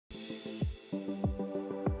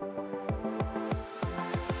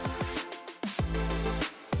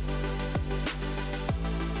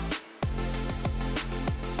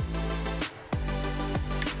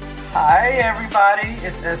Hi everybody,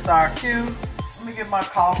 it's CUB. Let me get my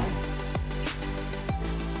coffee.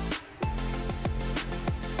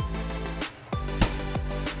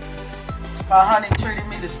 My honey treated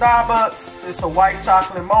me to Starbucks. It's a white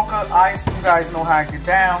chocolate mocha ice. You guys know how I get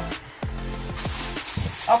down.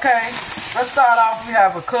 Okay, let's start off. We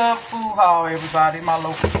have a CUB food haul, everybody. My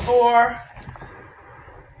local store.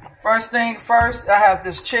 First thing first, I have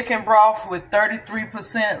this chicken broth with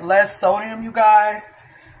 33% less sodium, you guys.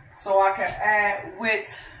 So I can add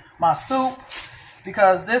with my soup,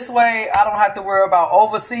 because this way I don't have to worry about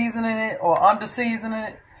over seasoning it or under seasoning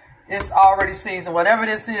it. It's already seasoned. Whatever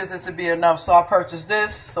this is, this will be enough. So I purchased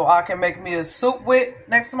this so I can make me a soup with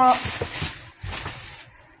next month.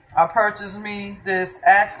 I purchased me this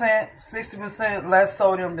accent, 60% less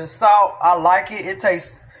sodium than salt. I like it. It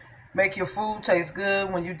tastes, make your food taste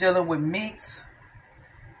good when you're dealing with meats.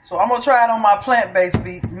 So I'm going to try it on my plant-based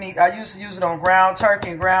meat. I used to use it on ground turkey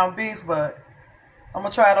and ground beef, but I'm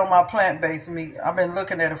going to try it on my plant-based meat. I've been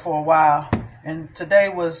looking at it for a while. And today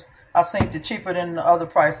was, I seen it cheaper than the other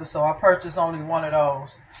prices, so I purchased only one of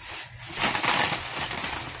those.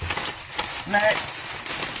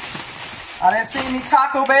 Next, I didn't see any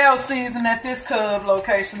Taco Bell season at this CUB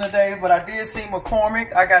location today, but I did see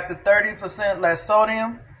McCormick. I got the 30% less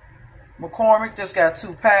sodium. McCormick just got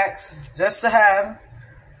 2 packs just to have.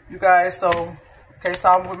 You guys, so in case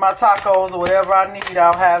I'm with my tacos or whatever I need,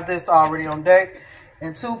 I'll have this already on deck.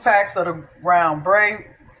 And 2 packs of the brown gravy,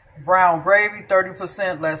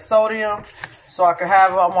 30% less sodium. So I can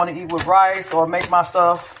have it, I want to eat with rice or make my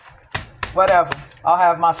stuff, whatever. I'll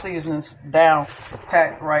have my seasonings down,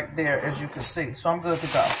 packed right there, as you can see. So I'm good to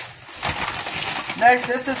go. Next,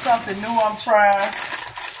 this is something new I'm trying.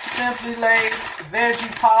 Simply Lay's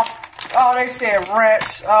Veggie Pop. Oh, they said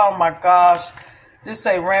ranch. Oh my gosh. This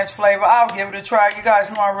say ranch flavor. I'll give it a try. You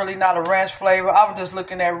guys know I'm really not a ranch flavor. I was just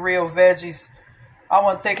looking at real veggies. I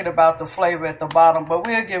wasn't thinking about the flavor at the bottom, but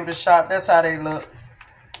we'll give it a shot. That's how they look.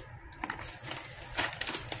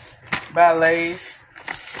 By Lay's.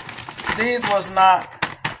 These was not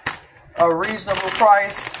a reasonable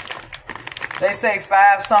price. They say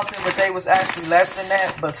 5 something, but they was actually less than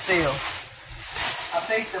that, but still. I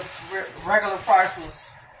think the regular price was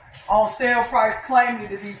on sale price, claiming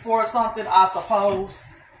to be 4 something, I suppose.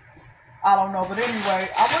 I don't know, but anyway,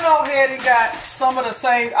 I went on ahead and got some of the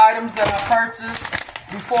same items that I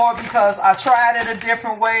purchased before, because I tried it a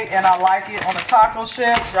different way and I like it on the taco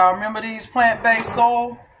shells. Y'all remember these plant-based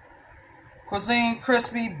soul cuisine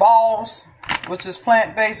crispy balls, which is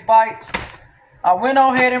plant-based bites? I went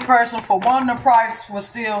on ahead and purchased them for one. The price was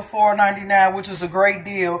still $4.99, which is a great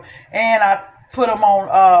deal, and I put them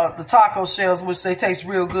on the taco shells, which they taste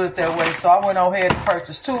real good that way. So I went on ahead and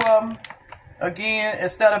purchased 2 of them. Again,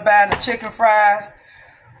 instead of buying the chicken fries,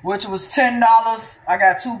 which was $10, I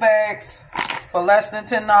got 2 bags for less than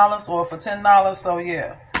 $10, or for $10. So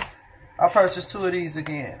yeah, I purchased 2 of these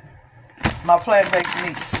again. My plant-based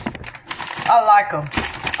meats. I like them.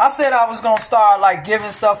 I said I was going to start like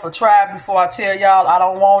giving stuff a try before I tell y'all I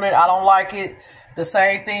don't want it, I don't like it. The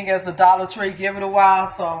same thing as the Dollar Tree, give it a while.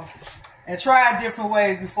 So, and try different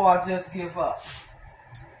ways before I just give up.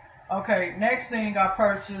 Okay, next thing I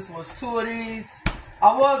purchased was 2 of these.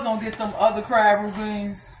 I was going to get them other crab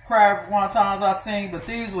wontons I seen, but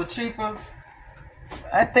these were cheaper.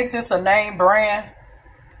 I think this is a name brand.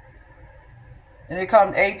 And it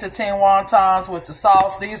comes 8 to 10 wontons with the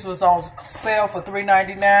sauce. These was on sale for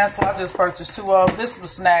 $3.99, so I just purchased 2 of them. This is a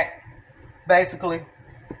snack, basically.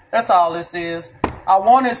 That's all this is. I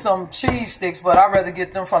wanted some cheese sticks, but I'd rather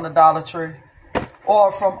get them from the Dollar Tree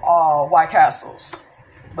or from White Castles.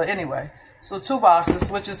 But anyway, so 2 boxes,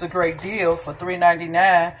 which is a great deal for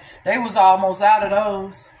 $3.99. They was almost out of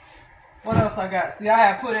those. What else I got? See, I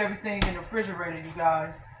had put everything in the refrigerator, you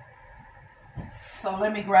guys. So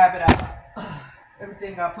let me grab it out.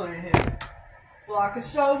 Everything I put in here, so I can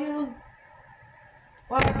show you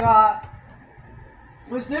what I got.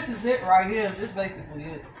 Which this is it right here. This is basically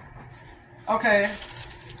it. Okay,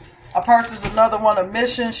 I purchased another one of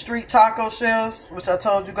Mission Street taco shells, which I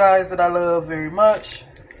told you guys that I love very much.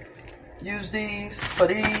 Use these for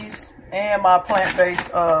these and my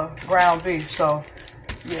plant-based ground beef. So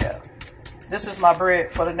yeah, this is my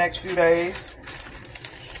bread for the next few days.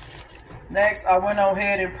 Next, I went on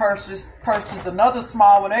ahead and purchased another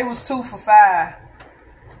small one. They was 2 for $5,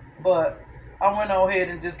 but I went on ahead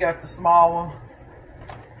and just got the small one.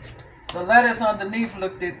 The lettuce underneath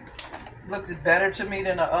looked better to me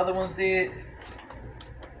than the other ones did,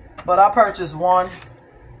 but I purchased 1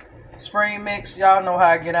 spring mix. Y'all know how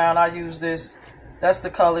I get out. I use this That's the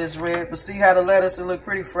color is red. But see how the lettuce, it look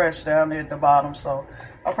pretty fresh down there at the bottom. So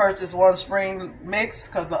I purchased one spring mix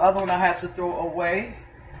because the other one I had to throw away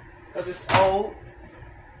because it's old.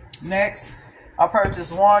 Next, I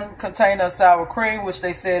purchased one container of sour cream, which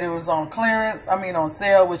they said it was on clearance. I mean on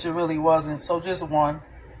sale, which it really wasn't. So just one.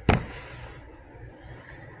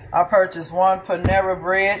 I purchased one Panera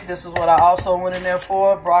bread. This is what I also went in there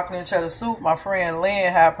for. Broccoli and cheddar soup. My friend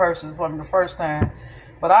Lynn had purchased for me the first time.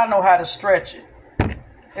 But I know how to stretch it.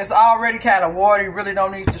 It's already kind of watery. Really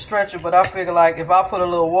don't need to stretch it. But I figure like if I put a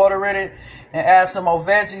little water in it and add some more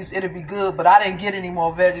veggies, it'll be good. But I didn't get any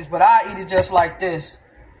more veggies. But I eat it just like this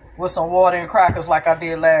with some water and crackers like I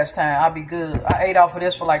did last time. I'll be good. I ate off of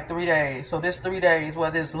this for like 3 days. So this 3 days,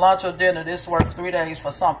 whether it's lunch or dinner, this worth 3 days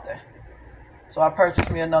for something. So I purchased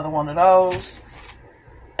me another one of those,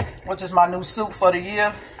 which is my new soup for the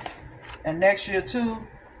year and next year too.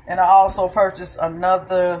 And I also purchased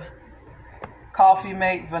another Coffee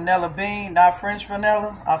Mate vanilla bean, not French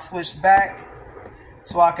vanilla. I switched back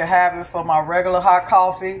so I could have it for my regular hot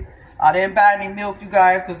coffee. I didn't buy any milk, you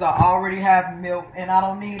guys, because I already have milk and I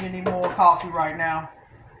don't need any more coffee right now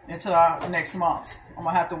until next month. I'm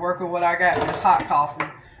going to have to work with what I got, this hot coffee.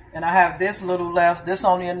 And I have this little left. This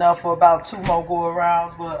only enough for about 2 more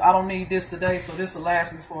go-arounds. But I don't need this today. So this will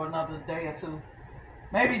last me for another day or two.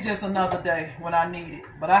 Maybe just another day when I need it.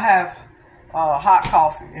 But I have hot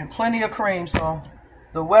coffee and plenty of cream. So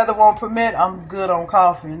the weather won't permit. I'm good on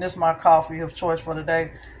coffee. And this is my coffee of choice for the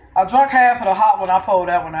day. I drank half of the hot one. I pulled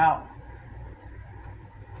that one out.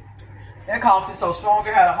 That coffee is so strong.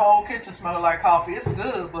 It had a whole kitchen smelling like coffee. It's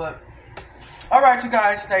good, but... Alright, you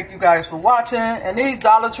guys, thank you guys for watching. And these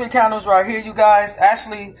Dollar Tree candles right here, you guys,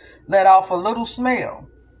 actually let off a little smell.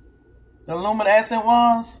 The luminescent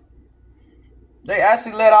ones, they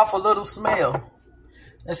actually let off a little smell.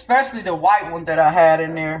 Especially the white one that I had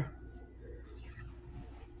in there.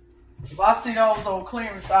 If I see those on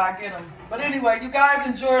clearance, I'll get them. But anyway, you guys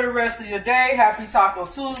enjoy the rest of your day. Happy Taco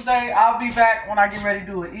Tuesday. I'll be back when I get ready to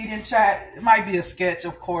do an eating chat. It might be a sketch,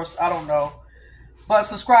 of course. I don't know. But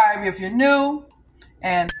subscribe if you're new.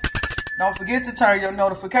 And don't forget to turn your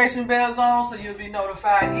notification bells on so you'll be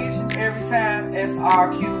notified each and every time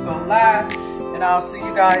SRQ go live. And I'll see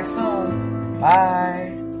you guys soon.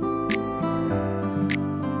 Bye.